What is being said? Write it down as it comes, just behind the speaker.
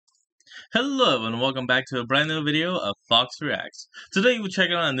Hello and welcome back to a brand new video of Fox Reacts. Today we're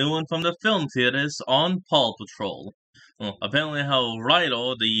checking out a new one from the film Theorists on Paw Patrol. Well, apparently how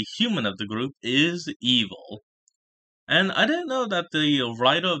Ryder, the human of the group, is evil. And I didn't know that the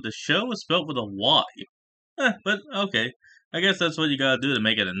writer of the show was spelled with a Y. But okay, I guess that's what you gotta do to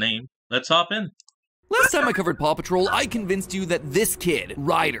make it a name. Let's hop in. Last time I covered Paw Patrol, I convinced you that this kid,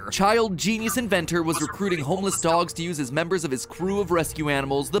 Ryder, child genius inventor, was recruiting homeless dogs to use as members of his crew of rescue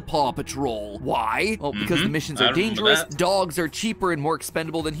animals, the Paw Patrol. Why? Well, because the missions are dangerous, dogs are cheaper and more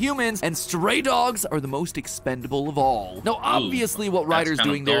expendable than humans, and stray dogs are the most expendable of all. Now, obviously what Ryder's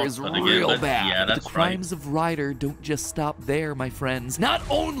doing there is real bad. Yeah, but the crimes of Ryder don't just stop there, my friends. Not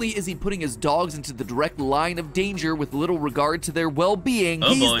only is he putting his dogs into the direct line of danger with little regard to their well-being,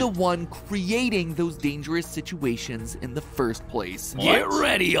 he's the one creating those dangerous situations in the first place. What? Get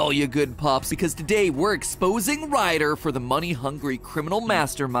ready, all you good pups, because today we're exposing Ryder for the money-hungry criminal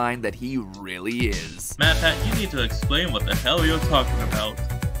mastermind that he really is. Pat, you need to explain what the hell you're talking about.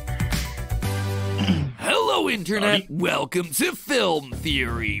 Hello, Internet. Welcome to Film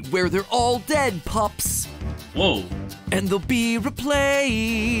Theory, where they're all dead pups. Whoa. And they'll be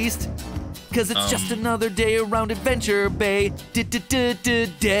replaced. Cause it's just another day around Adventure Bay.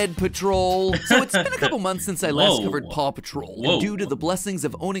 Dead Patrol. So it's been a couple months since I last covered Paw Patrol. And due to the blessings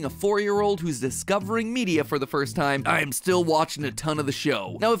of owning a 4-year-old who's discovering media for the first time, I am still watching a ton of the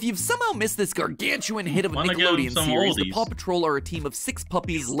show. Now, if you've somehow missed this gargantuan hit of a Nickelodeon series, the Paw Patrol are a team of 6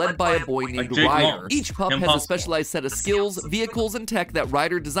 puppies led by a boy named Ryder. Each pup has a specialized set of skills, vehicles, and tech that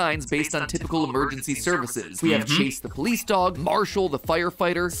Ryder designs based on typical emergency services. We have Chase the police dog, Marshall the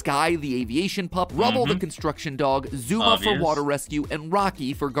firefighter, Sky the aviation pup, Rubble the construction dog, Zuma for water rescue, and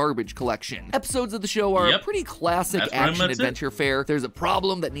Rocky for garbage collection. Episodes of the show are a pretty classic action-adventure fare. There's a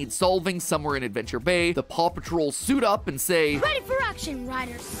problem that needs solving somewhere in Adventure Bay. The Paw Patrol suit up and say, "Ready for action,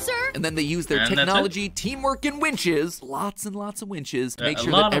 Ryder, sir!" And then they use their technology, teamwork, and winches, lots and lots of winches, to make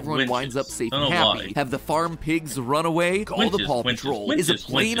sure that everyone winds up safe and happy. Have the farm pigs run away? Call the Paw Patrol. Is a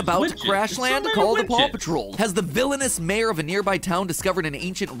plane about to crash land? Call the Paw Patrol. Has the villainous mayor of a nearby town discovered an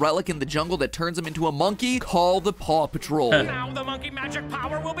ancient relic in the jungle that turns him into a monkey? Call the Paw Patrol. Now the monkey magic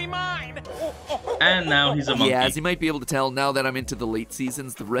power will be mine. And now he's a monkey. Yeah, as you might be able to tell, now that I'm into the late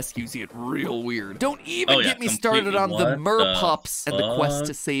seasons, the rescues get real weird. Don't even get me started on the Merpups and the quest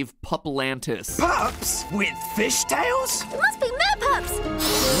to save Puplantis. Pups with fishtails? It must be Merpups!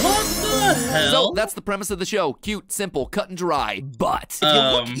 What the hell? So that's the premise of the show. Cute, simple, cut and dry. But if you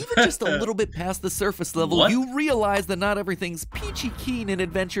look even just a little bit past the surface level, you realize that not everything's peachy keen in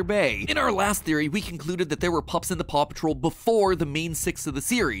Adventure Bay. In our last theory, we concluded that there were pups in the Paw Patrol before the main 6 of the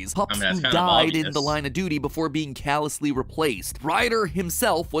series. Pups who died in the line of duty before being callously replaced. Ryder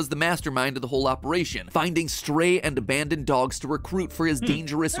himself was the mastermind of the whole operation, finding stray and abandoned dogs to recruit for his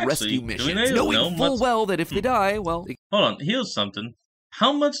dangerous rescue missions, knowing full well that if they die, well... Hold on, here's something.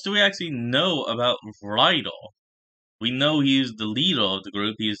 How much do we actually know about Ryder? We know he's the leader of the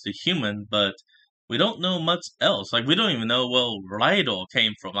group, he's the human, but we don't know much else. Like, we don't even know where Ryder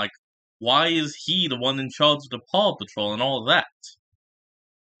came from. Like, why is he the one in charge of the Paw Patrol and all that?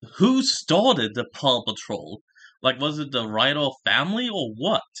 Who started the Paw Patrol? Like, was it the Ryder family or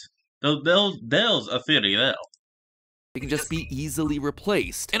what? There's a theory there. They can just be easily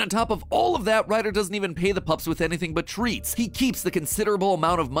replaced. And on top of all of that, Ryder doesn't even pay the pups with anything but treats. He keeps the considerable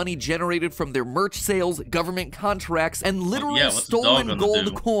amount of money generated from their merch sales, government contracts, and literal stolen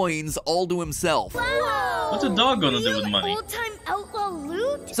gold coins all to himself. Wow. What's a dog gonna do with money? Old-time outlaw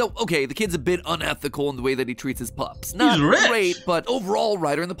loot? So, okay, the kid's a bit unethical in the way that he treats his pups. Not great, but overall,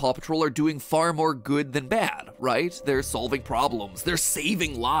 Ryder and the Paw Patrol are doing far more good than bad, right? They're solving problems. They're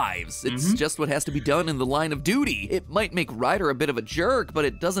saving lives. It's just what has to be done in the line of duty. It might make Ryder a bit of a jerk, but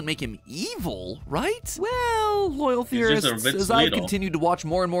it doesn't make him evil, right? Well, loyal theorists, as I've continued to watch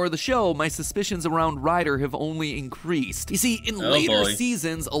more and more of the show, my suspicions around Ryder have only increased. You see, in later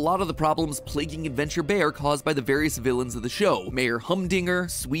seasons, a lot of the problems plaguing Adventure Bay are caused by the various villains of the show. Mayor Humdinger,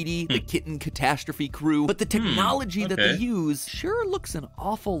 Sweetie, the Kitten Catastrophe crew, but the technology that they use sure looks an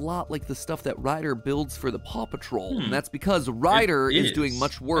awful lot like the stuff that Ryder builds for the Paw Patrol. And that's because Ryder is doing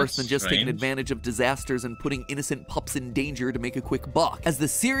much worse than just taking advantage of disasters and putting innocent pups in danger to make a quick buck. As the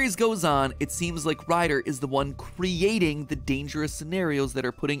series goes on, it seems like Ryder is the one him creating the dangerous scenarios that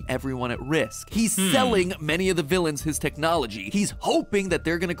are putting everyone at risk. He's selling many of the villains his technology. He's hoping that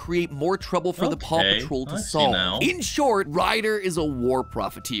they're gonna create more trouble for the Paw Patrol to solve. In short, Ryder is a war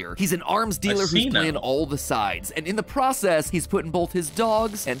profiteer. He's an arms dealer who's playing all the sides, and in the process, he's putting both his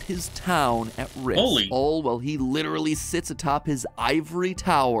dogs and his town at risk. All while he literally sits atop his ivory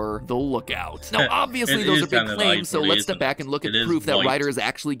tower, the Lookout. Now, obviously, those are big claims, so let's step back and look at proof that Ryder is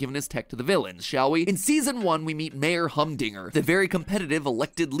actually giving his tech to the villains, shall we? In Season 1, we meet Mayor Humdinger, the very competitive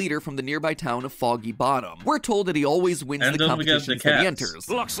elected leader from the nearby town of Foggy Bottom. We're told that he always wins the competitions that he enters.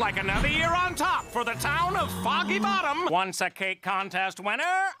 Looks like another year on top for the town of Foggy Bottom. Once a cake contest winner,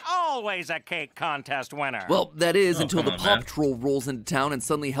 always a cake contest winner. Well, that is until the Paw Patrol rolls into town and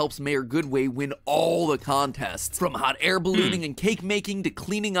suddenly helps Mayor Goodway win all the contests, from hot air ballooning and cake making to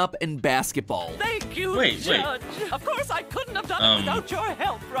cleaning up and basketball. Thank you, Judge. Of course, I couldn't have done it without your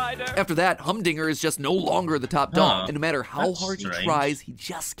help, Ryder. After that, Humdinger is just no longer the top dog, and no matter how hard he tries, he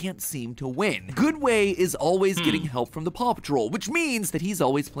just can't seem to win. Goodway is always getting help from the Paw Patrol, which means that he's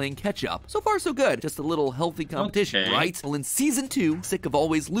always playing catch-up. So far, so good. Just a little healthy competition, right? Well, in Season 2, sick of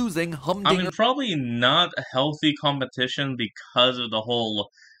always losing, Humdinger... I mean, probably not a healthy competition because of the whole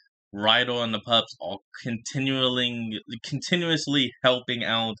Ryder and the pups all continuously helping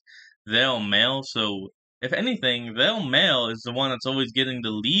out their male, so if anything, their male is the one that's always getting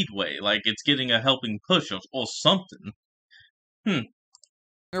the lead way, like it's getting a helping push or something.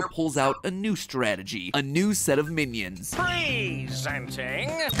 Pulls out a new strategy, a new set of minions. Presenting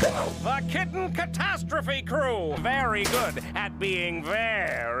the Kitten Catastrophe Crew. Very good at being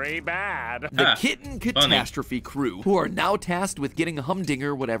very bad. The Kitten Catastrophe Crew, who are now tasked with getting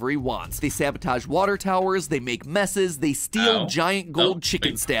Humdinger whatever he wants. They sabotage water towers, they make messes, they steal giant gold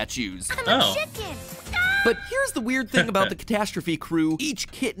chicken statues. I'm a chicken. But here's the weird thing about the Catastrophe Crew. Each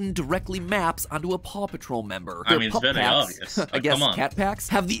kitten directly maps onto a Paw Patrol member. Their pup it's very packs, obvious. I guess cat packs,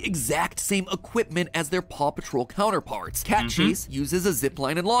 have the exact same equipment as their Paw Patrol counterparts. Cat Chase uses a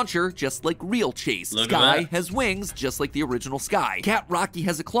zipline and launcher, just like real Chase. Sky has wings, just like the original Sky. Cat Rocky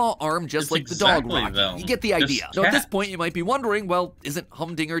has a claw arm, just like the dog Rocky. You get the idea. Now, at this point, you might be wondering, well, isn't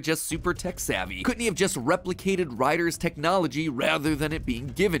Humdinger just super tech savvy? Couldn't he have just replicated Ryder's technology rather than it being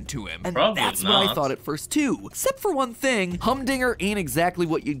given to him? And that's what I thought at first too. Except for one thing, Humdinger ain't exactly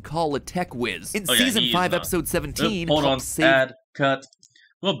what you'd call a tech whiz. In Season 5, Episode 17, hold on, ad, cut.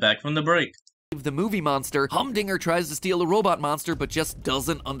 We're back from the break. The movie monster, Humdinger tries to steal a robot monster but just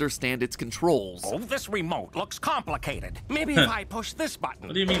doesn't understand its controls. Oh, this remote looks complicated. Maybe if I push this button.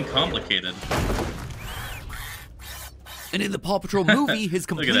 What do you mean complicated? And in the Paw Patrol movie, his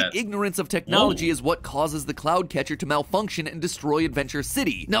complete ignorance of technology is what causes the cloud catcher to malfunction and destroy Adventure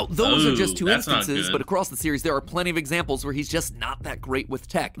City. Now, those are just two instances, but across the series, there are plenty of examples where he's just not that great with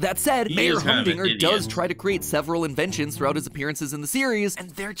tech. That said, Mayor Humdinger does try to create several inventions throughout his appearances in the series, and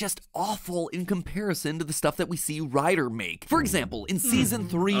they're just awful in comparison to the stuff that we see Ryder make. For example, in Season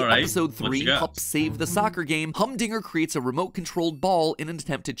 3, Episode 3, Pups Save the Soccer Game, Humdinger creates a remote-controlled ball in an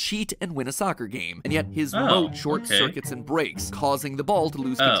attempt to cheat and win a soccer game, and yet his remote short-circuits and breaks, causing the ball to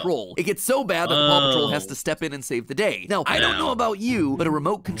lose control. It gets so bad that the Paw Patrol has to step in and save the day. Now, I don't know about you, but a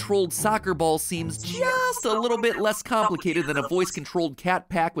remote-controlled soccer ball seems just a little bit less complicated than a voice-controlled cat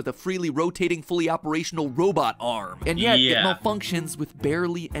pack with a freely rotating, fully operational robot arm. And yet, it malfunctions with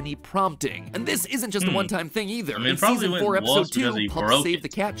barely any prompting. And this isn't just a one-time thing either. In Season 4, Episode 2, Pups Save the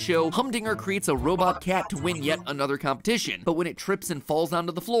Cat Show, Humdinger creates a robot cat to win yet another competition. But when it trips and falls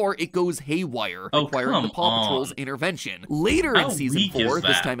onto the floor, it goes haywire, requiring the Paw Patrol's intervention. Later in Season 4,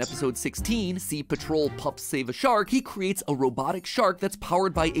 this time Episode 16, Sea Patrol Pups Save a Shark, he creates a robotic shark that's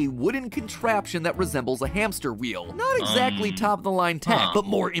powered by a wooden contraption that resembles a hamster wheel. Not exactly top-of-the-line tech, but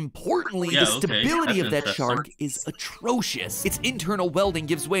more importantly, the stability of that shark is atrocious. Its internal welding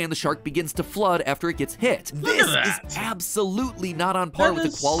gives way and the shark begins to flood after it gets hit. This is absolutely not on par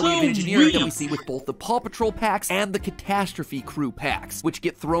with the quality of engineering that we see with both the Paw Patrol packs and the Catastrophe Crew packs, which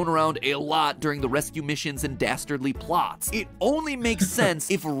get thrown around a lot during the rescue missions and dastardly plots. It only makes sense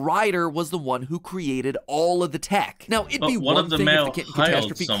if Ryder was the one who created all of the tech. Now, it'd be one thing if the Kitten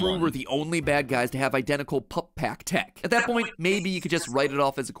Catastrophe Crew were the only bad guys to have identical pup pack tech. At that point, maybe you could just write it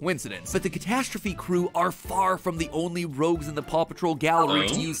off as a coincidence. But the Catastrophe Crew are far from the only rogues in the Paw Patrol gallery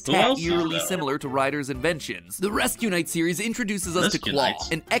to use tech eerily similar to Ryder's inventions. The Rescue Knight series introduces us to Claw,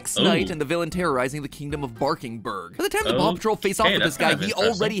 an ex-knight and the villain terrorizing the kingdom of Barkingburg. By the time the Paw Patrol face off with this guy, he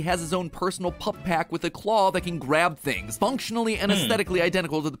already has his own personal pup pack with a claw that can grab things things, functionally and aesthetically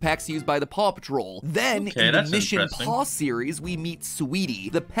identical to the packs used by the Paw Patrol. Then, in the Mission Paw series, we meet Sweetie,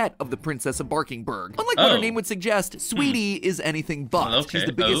 the pet of the Princess of Barkingburg. Unlike what her name would suggest, Sweetie is anything but. She's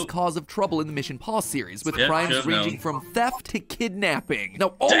the biggest cause of trouble in the Mission Paw series, with crimes ranging from theft to kidnapping.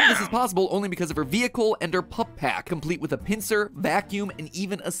 Now, all of this is possible only because of her vehicle and her pup pack, complete with a pincer, vacuum, and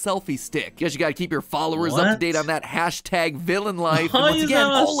even a selfie stick. Guess you gotta keep your followers up to date on that hashtag villain life. And once again,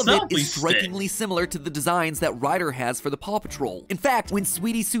 all of it is strikingly similar to the designs that Ryder has for the Paw Patrol. In fact, when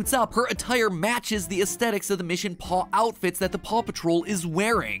Sweetie suits up, her attire matches the aesthetics of the Mission Paw outfits that the Paw Patrol is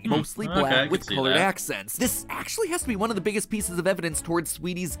wearing, mostly black with colored accents. This actually has to be one of the biggest pieces of evidence towards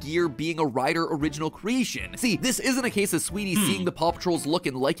Sweetie's gear being a Ryder original creation. See, this isn't a case of Sweetie seeing the Paw Patrol's look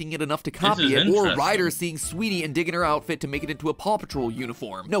and liking it enough to copy it, or Ryder seeing Sweetie and digging her outfit to make it into a Paw Patrol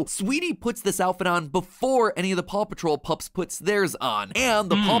uniform. No, Sweetie puts this outfit on before any of the Paw Patrol pups puts theirs on, and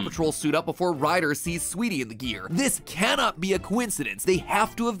the Paw Patrol suit up before Ryder sees Sweetie in the gear. This cannot be a coincidence. They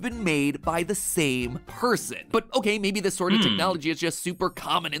have to have been made by the same person. But okay, maybe this sort of technology is just super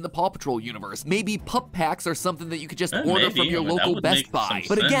common in the Paw Patrol universe. Maybe pup packs are something that you could just order from your local Best Buy.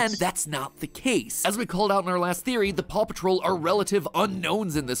 But again, that's not the case. As we called out in our last theory, the Paw Patrol are relative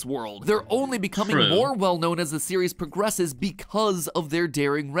unknowns in this world. They're only becoming more well-known as the series progresses because of their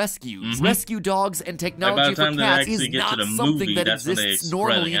daring rescues. Rescue dogs and technology for cats is not something that exists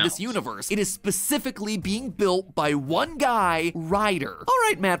normally in this universe. It is specifically being built by one guy, Ryder. All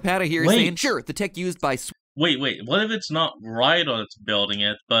right, Matt Pata here saying, sure, the tech used by... Wait, what if it's not Ryder that's building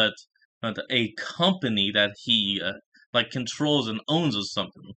it, but a company that he, controls and owns or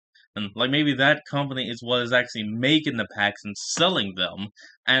something? And, maybe that company is what is actually making the packs and selling them,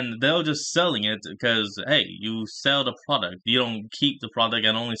 and they're just selling it because, hey, you sell the product. You don't keep the product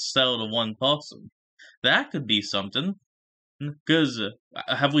and only sell to one person. That could be something. Because,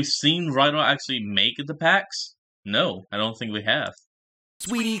 have we seen Ryder actually make the packs? No, I don't think we have.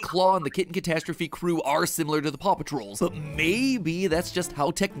 Sweetie, Claw, and the Kitten Catastrophe crew are similar to the Paw Patrols, but maybe that's just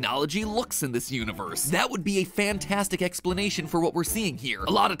how technology looks in this universe. That would be a fantastic explanation for what we're seeing here. A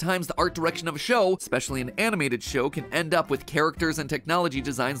lot of times the art direction of a show, especially an animated show, can end up with characters and technology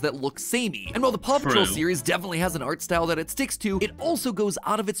designs that look samey. And while the Paw Patrol series definitely has an art style that it sticks to, it also goes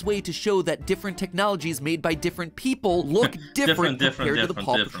out of its way to show that different technologies made by different people look different compared to the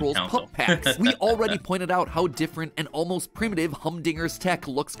Paw Patrol's pup packs. We already pointed out how different and almost primitive Humdinger's tech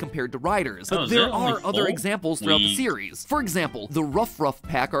looks compared to Ryder's, but there are other examples throughout the series. For example, the Ruff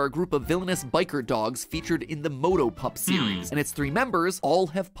Pack are a group of villainous biker dogs featured in the Moto Pup series, and its 3 members all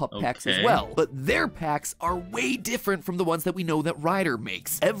have pup packs as well, but their packs are way different from the ones that we know that Ryder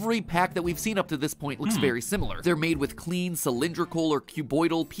makes. Every pack that we've seen up to this point looks very similar. They're made with clean, cylindrical, or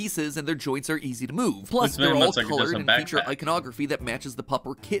cuboidal pieces, and their joints are easy to move. Plus, they're all colored and feature iconography that matches the pup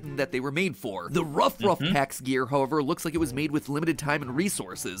or kitten that they were made for. The Ruff Pack's gear, however, looks like it was made with limited time and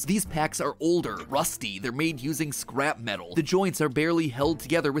resources. These packs are older, rusty, they're made using scrap metal. The joints are barely held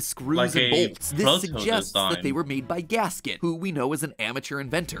together with screws and bolts. This suggests that they were made by Gasket, who we know is an amateur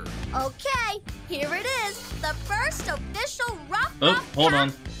inventor. Okay, here it is, the first official Ruff hold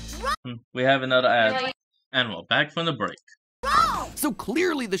on. We have another ad. And we're back from the break. So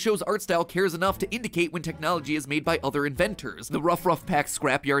clearly the show's art style cares enough to indicate when technology is made by other inventors. The Ruff Pack's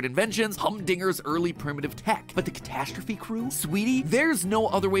scrapyard inventions, Humdinger's early primitive tech. But the Catastrophe crew? Sweetie? There's no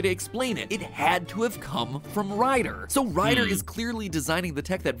other way to explain it. It had to have come from Ryder. So Ryder is clearly designing the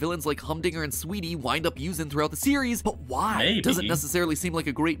tech that villains like Humdinger and Sweetie wind up using throughout the series, but why? It doesn't necessarily seem like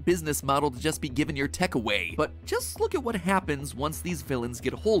a great business model to just be giving your tech away. But just look at what happens once these villains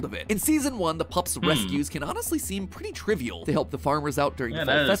get a hold of it. In Season 1, the pups' rescues can honestly seem pretty trivial. They help the farmers out during the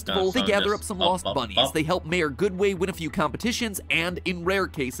fall festival, they gather up some lost bunnies, they help Mayor Goodway win a few competitions, and in rare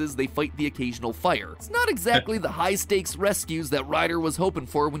cases, they fight the occasional fire. It's not exactly the high-stakes rescues that Ryder was hoping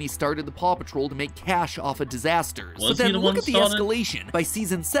for when he started the Paw Patrol to make cash off of disasters. But then look at the escalation. By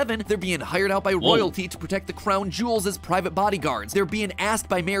Season 7, they're being hired out by royalty to protect the crown jewels as private bodyguards. They're being asked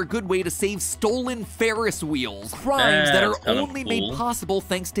by Mayor Goodway to save stolen Ferris wheels, crimes that are only made possible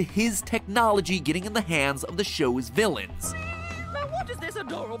thanks to his technology getting in the hands of the show's villains. What is this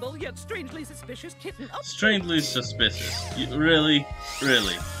adorable yet strangely suspicious kitten up to? Strangely suspicious. Really?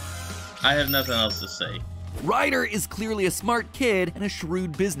 Really? I have nothing else to say. Ryder is clearly a smart kid and a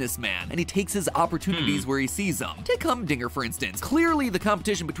shrewd businessman, and he takes his opportunities where he sees them. Take Humdinger, for instance. Clearly, the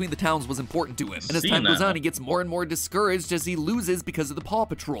competition between the towns was important to him, and as time goes on, he gets more and more discouraged as he loses because of the Paw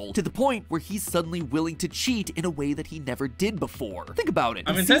Patrol, to the point where he's suddenly willing to cheat in a way that he never did before. Think about it.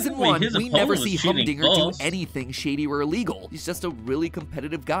 In Season 1, we never see Humdinger do anything shady or illegal. He's just a really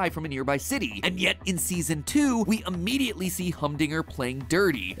competitive guy from a nearby city. And yet, in Season 2, we immediately see Humdinger playing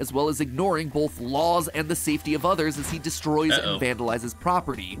dirty, as well as ignoring both laws and the safety of others as he destroys Uh-oh. and vandalizes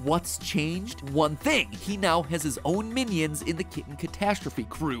property. What's changed? One thing. He now has his own minions in the Kitten Catastrophe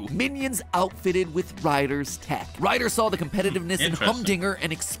crew. Minions outfitted with Ryder's tech. Ryder saw the competitiveness in Humdinger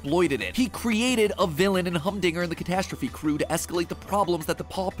and exploited it. He created a villain in Humdinger and the Catastrophe crew to escalate the problems that the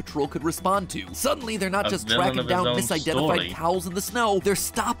Paw Patrol could respond to. Suddenly, they're not just tracking down misidentified cows in the snow, they're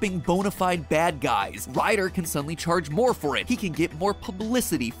stopping bona fide bad guys. Ryder can suddenly charge more for it. He can get more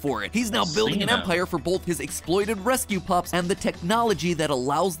publicity for it. He's now building an empire for both his exploited rescue pups and the technology that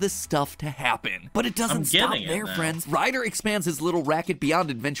allows this stuff to happen. But it doesn't stop there, friends. Ryder expands his little racket beyond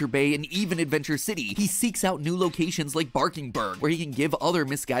Adventure Bay and even Adventure City. He seeks out new locations like Barkingburg, where he can give other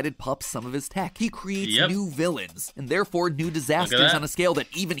misguided pups some of his tech. He creates new villains, and therefore new disasters on a scale that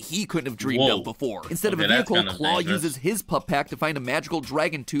even he couldn't have dreamed of before. Instead of a vehicle, Claw uses his pup pack to find a magical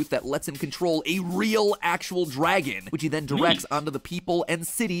dragon tooth that lets him control a real, actual dragon, which he then directs onto the people and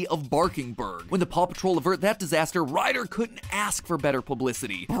city of Barkingburg. When the Paw Patrol avert that disaster, Ryder couldn't ask for better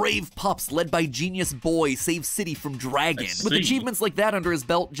publicity. Brave pups led by Genius Boy save city from dragon. With achievements like that under his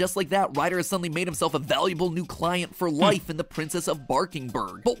belt, just like that, Ryder has suddenly made himself a valuable new client for life in the Princess of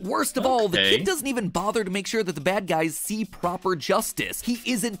Barkingburg. But worst of all, the kid doesn't even bother to make sure that the bad guys see proper justice. He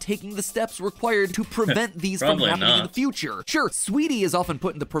isn't taking the steps required to prevent these from happening in the future. Sure, Sweetie is often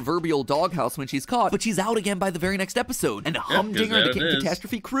put in the proverbial doghouse when she's caught, but she's out again by the very next episode. And Humdinger and the Kitten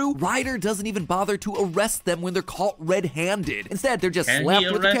Catastrophe crew, Ryder doesn't even bother to arrest them when they're caught red-handed. Instead, they're just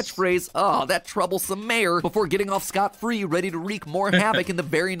slapped with the catchphrase, "Oh, that troublesome mayor," before getting off scot-free, ready to wreak more havoc in the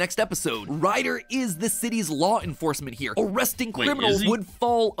very next episode. Ryder is the city's law enforcement here. Arresting criminals would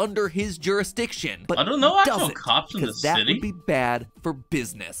fall under his jurisdiction, but I don't know actual doesn't, cops in the because that city. would be bad for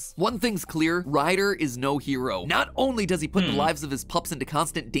business. One thing's clear, Ryder is no hero. Not only does he put the lives of his pups into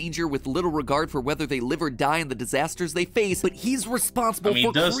constant danger with little regard for whether they live or die in the disasters they face, but he's responsible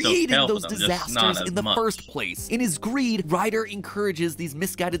for creating those disasters in the first place. In his greed, Ryder encourages these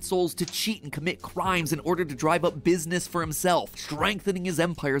misguided souls to cheat and commit crimes in order to drive up business for himself, strengthening his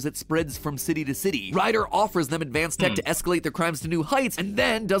empire as it spreads from city to city. Ryder offers them advanced tech to escalate their crimes to new heights, and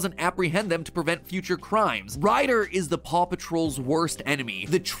then doesn't apprehend them to prevent future crimes. Ryder is the Paw Patrol's worst enemy.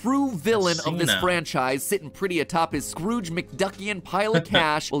 The true villain of this franchise, sitting pretty atop his Scrooge McDuckian pile of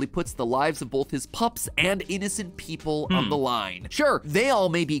cash, while he puts the lives of both his pups and innocent people on the line. Sure, they all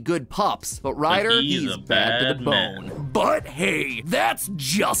may be good pups, but Ryder, he's bad to the bone. But hey, that's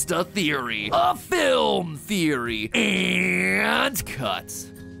just a theory. A film theory. And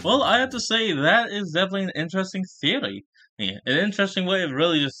cuts. Well, I have to say, that is definitely an interesting theory. Yeah, an interesting way of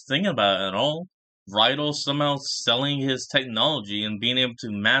really just thinking about it all. Ryder somehow selling his technology and being able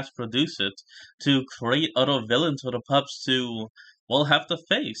to mass produce it to create other villains for the pups to, well, have to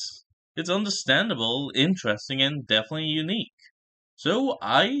face. It's understandable, interesting, and definitely unique. So,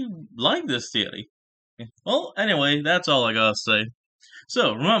 I like this theory. Well, anyway, that's all I gotta say.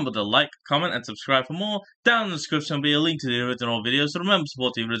 So, remember to like, comment, and subscribe for more. Down in the description will be a link to the original video, so remember to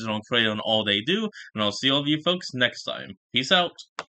support the original creator and all they do, and I'll see all of you folks next time. Peace out.